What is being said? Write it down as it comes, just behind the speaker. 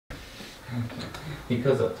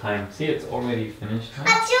Because of time. See, it's already finished. Huh?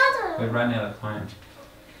 아, 치워줘요. We ran out of time.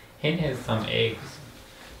 Hen has some eggs.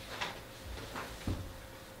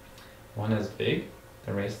 One is big,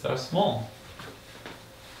 the rest are small.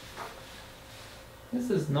 This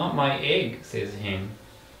is not my egg, says hen.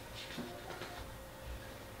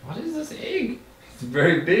 What is this egg? It's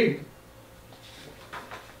very big.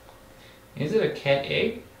 Is it a cat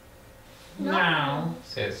egg? No. No,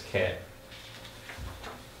 says cat.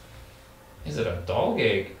 Is it a dog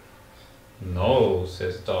egg? No,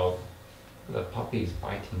 says dog. The puppy is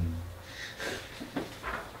biting.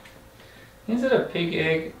 Is it a pig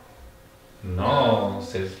egg? No,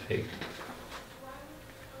 says pig.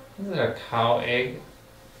 Is it a cow egg?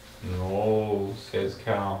 No, says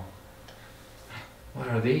cow. What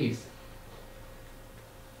are these?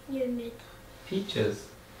 Peaches.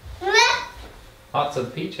 왜? Lots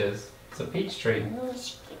of peaches. It's a peach tree. 너무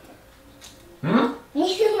쉽게. 응?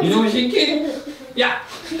 이놈 시키? 야!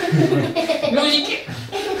 이놈 시키!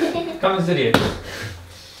 Come and sit here.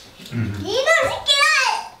 이놈 시키라!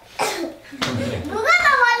 누가 더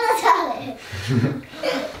먼저 잘해?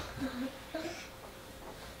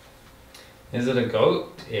 Is it a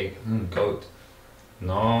goat egg? Goat.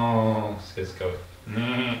 No, says goat.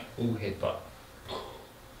 Ooh, headbutt.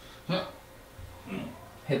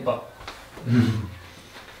 Headbutt.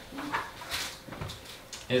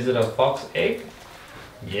 Is it a fox egg?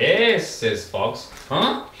 Yes, says fox.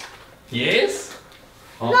 Huh? Yes?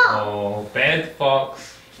 Uh-oh, bad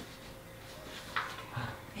fox.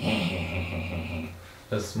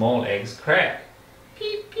 The small eggs crack.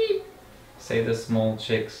 Peep, peep. Say the small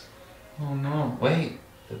chicks. Oh no, wait.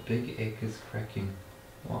 The big egg is cracking.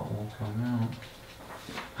 What will come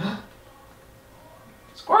out?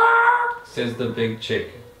 Squawk, says the big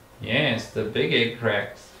chick. Yes, the big egg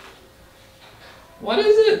cracks. What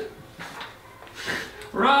is it?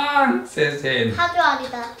 Run, says hen.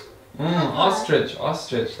 사주알이다. Ostrich,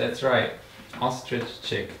 ostrich, that's right. Ostrich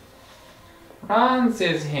chick. Run,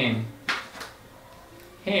 says hen.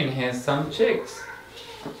 Hen has some chicks.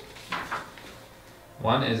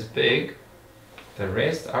 One is big, the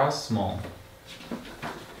rest are small.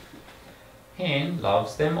 Hen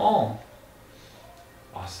loves them all.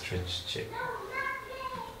 Ostrich chick.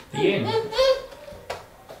 The end.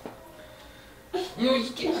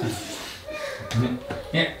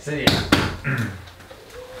 Yeah, sit here.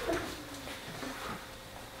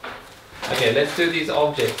 Okay, let's do these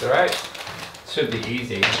objects, alright? Should be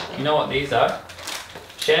easy. You know what these are?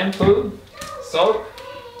 Shampoo, soap,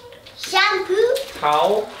 샴푸,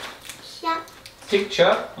 towel, 샴.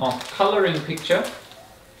 picture, coloring picture.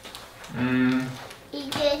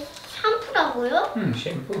 이게 샴푸라고요?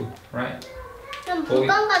 Shampoo, right? 좀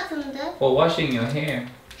물감 같은데? For washing your hair.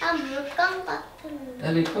 난 물감 같은데.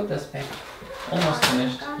 Lily, put this back. Almost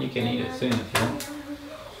finished. You can eat it soon if you want.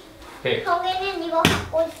 Okay, 저기는 이거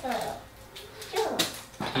갖고 있어요. 쭉.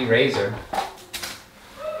 eraser.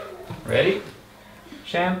 Ready?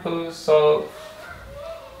 Shampoo, soap,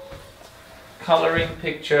 coloring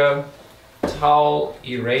picture, towel,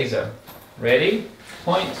 eraser. Ready?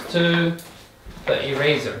 Point to the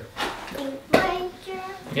eraser.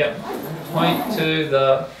 이브레이저. Yep. Point to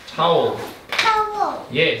the towel. 타워.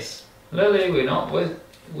 Yes. Lily, we're not with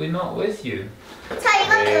you. 자,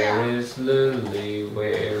 이것도요. Where is Lily?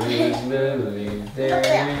 Where is Lily? There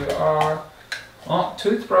you are. Oh,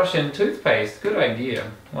 toothbrush and toothpaste. Good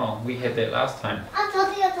idea. Well, we had that last time. 아,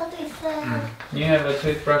 저도 있어요. You have a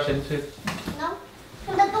toothbrush and 너?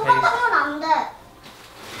 근데 똑같으면 안 돼.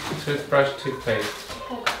 toothbrush, toothpaste.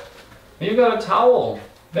 You got a towel.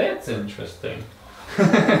 That's interesting.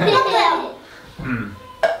 이것도요.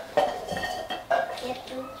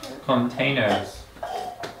 Containers.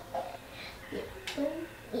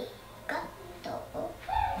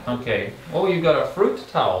 Okay. Oh, you got a fruit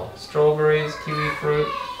towel. Strawberries, kiwi fruit,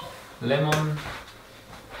 lemon,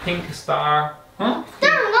 pink star. Huh?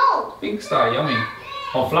 No. Pink star, yummy.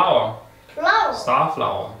 Oh, flower. Flower. Star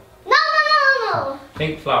flower. No.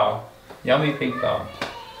 Pink flower. Yummy pink flower.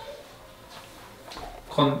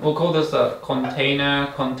 We'll call this a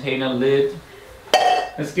container lid.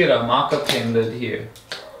 Let's get a marker pen lid here.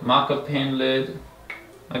 Marker pen lid.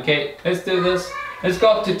 Okay, let's do this. Let's go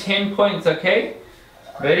up to 10 points, okay?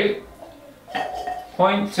 Ready?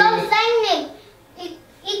 Point to... 선생님,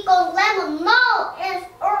 이거 lemon. No, it's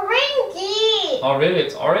orange. Oh, really?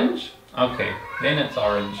 It's orange? Okay, then it's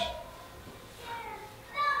orange.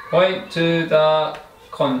 Point to the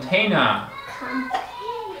container.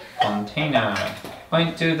 Container.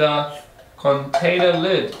 Point to the container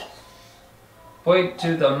lid. Point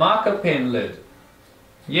to the marker pen lid.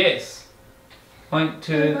 Yes. Point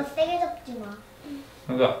to... 이거 세게 잡지 마.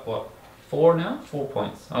 We got what? 4 now? 4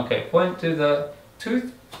 points. Okay, point to the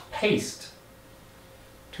toothpaste.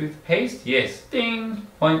 Toothpaste, yes. Ding.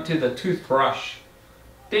 Point to the toothbrush.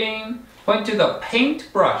 Ding. Point to the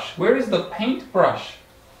paintbrush. Where is the paintbrush?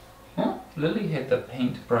 Huh? Lily had the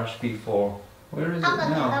paintbrush before. Where is it 아까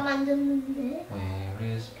now? 내가 만졌는데.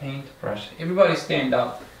 Where is paintbrush? Everybody stand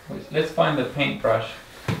up. Let's find the paintbrush.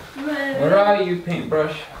 Where are you,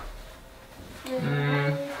 paintbrush?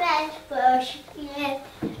 Paintbrush. Yeah.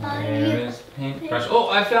 Where is paintbrush? Oh,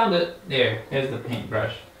 I found it. There. There's the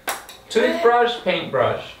paintbrush. Toothbrush,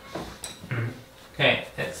 paintbrush. Okay,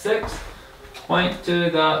 that's 6. Point to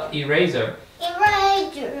the eraser.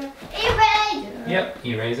 Eraser. Eraser. Yep,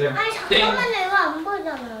 eraser. 아니 Ding. 잠깐만요. 이거 안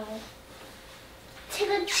보잖아요.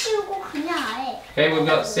 책을 치우고 그냥 아예. Okay, we've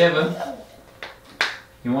got 7.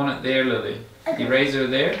 You want it there, Lily. Eraser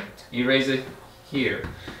there. Eraser here.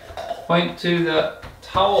 Point to the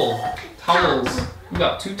towel. Towels. We've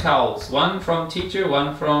got 2 towels. One from teacher,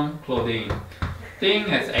 one from Claudine. Ding,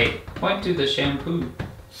 that's 8. Point to the shampoo.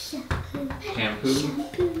 Shampoo.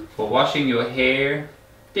 For washing your hair.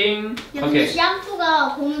 Ding. 근데 Okay.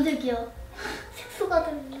 샴푸가 검은색이요. 색소가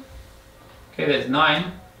들어있네. Okay, that's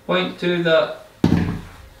 9. Point to the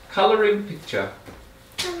coloring picture.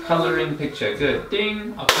 Coloring picture. Good.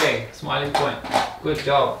 Ding. Okay. Smiley point. Good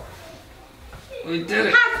job. We did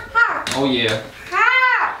it. Heart. Oh yeah.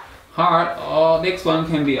 Heart. Heart. Oh, next one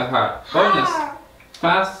can be a heart. Bonus.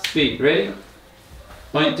 Fast speed. Ready?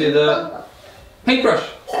 Point to the paintbrush.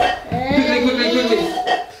 Quickly.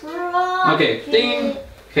 Okay. Ding.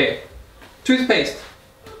 Okay. Toothpaste.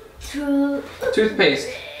 Toothpaste.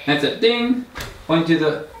 That's it. Ding. Point to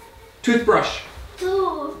the toothbrush.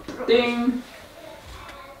 Ding.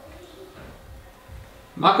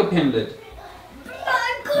 Marker pen lid.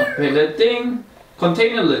 Marker pen lid. Ding.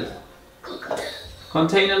 Container lid.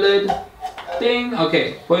 Container lid. Ding.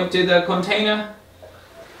 Okay. Point to the container.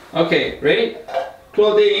 Okay. Ready?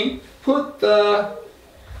 Claudine, put the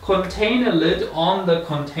container lid on the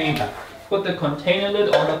container. Put the container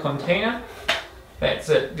lid on the container. That's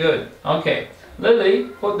it. Good. Okay. Lily,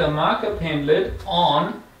 put the marker pen lid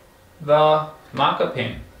on the marker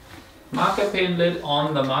pen. Marker pen lid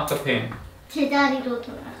on the marker pen. 제자리로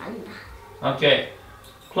돌아간다. Okay.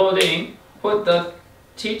 Claudine, put the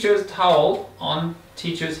teacher's towel on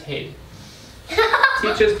teacher's head.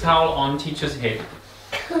 Teacher's towel on teacher's head.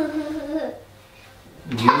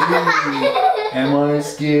 Am I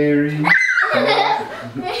scary?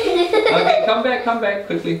 Okay, come back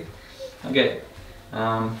quickly. Okay.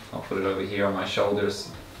 I'll put it over here on my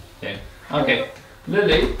shoulders. Yeah. Okay.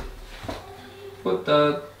 Lily, put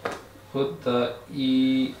the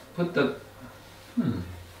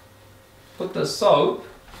soap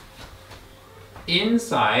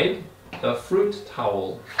inside the fruit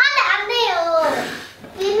towel. 안 돼요.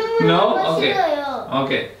 이놈은 No? 이거 Okay. 싫어요.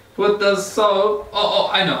 Okay. Put the soap. Oh,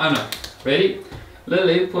 I know. Ready?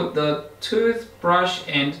 Lily, put the toothbrush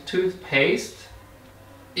and toothpaste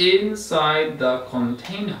inside the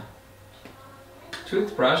container.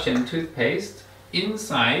 Toothbrush and toothpaste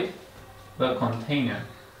inside the container.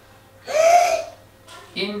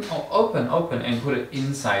 Open and put it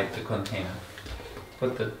inside the container.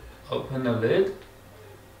 Open the lid.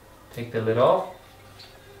 Take the lid off.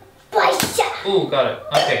 Oh, got it.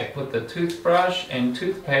 Okay, put the toothbrush and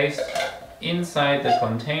toothpaste inside the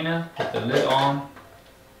container. Put the lid on.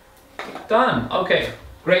 Done. Okay,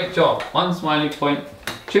 great job. 1 smiley point.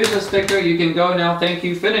 Choose a sticker. You can go now. Thank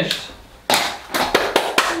you. Finished.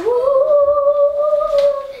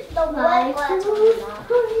 너 뭐 할 거야, 정훈아?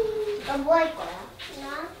 너 뭐 할 거야?